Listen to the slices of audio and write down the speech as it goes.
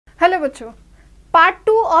Hello बच्चों, part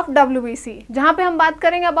 2 of WBC जहाँ पे हम बात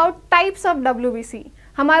करेंगे अबाउट टाइप्स ऑफ WBC।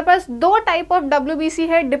 हमारे पास दो टाइप ऑफ WBC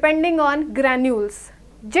है depending on granules.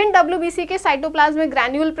 Jin WBC के साइटोप्लाज्म में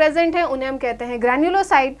ग्रैन्यूल प्रेजेंट है उन्हें हम कहते हैं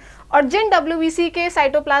ग्रैन्युलोसाइट, और जिन WBC के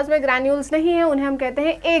साइटोप्लाज्म में ग्रैन्यूल्स नहीं है उन्हें हम कहते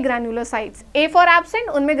हैं ए ग्रैन्युलोसाइट्स। ए फॉर एब्सेंट,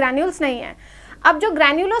 उनमें ग्रैन्यूल्स नहीं है। अब जो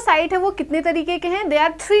ग्रैन्युलोसाइट है वो कितने तरीके के हैं? They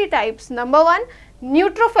are 3 types. Number 1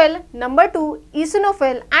 neutrophil, number 2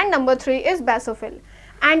 eosinophil and number 3 is basophil.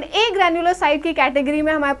 And ए ग्रैन्युलोसाइट की कैटेगरी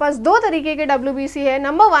में हमारे पास दो तरीके के WBC है।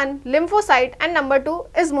 Number 1 lymphocyte and number 2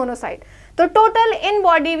 is monocyte. तो total in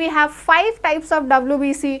body we have 5 types of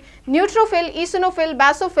WBC: neutrophil, eosinophil,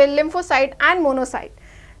 basophil, lymphocyte and monocyte.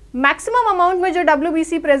 Maximum amount में जो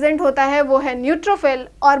WBC प्रेजेंट होता है वो है न्यूट्रोफिल,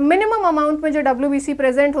 और मिनिमम अमाउंट में जो WBC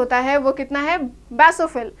प्रेजेंट होता है वो कितना है?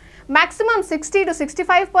 बैसोफिल। मैक्सिमम 60 to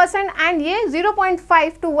 65% एंड ये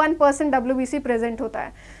 0.5 to 1% WBC प्रेजेंट होता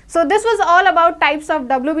है। So this was all about types of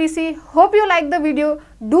WBC. Hope you like the video.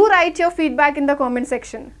 Do write your feedback in the comment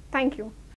section. Thank you.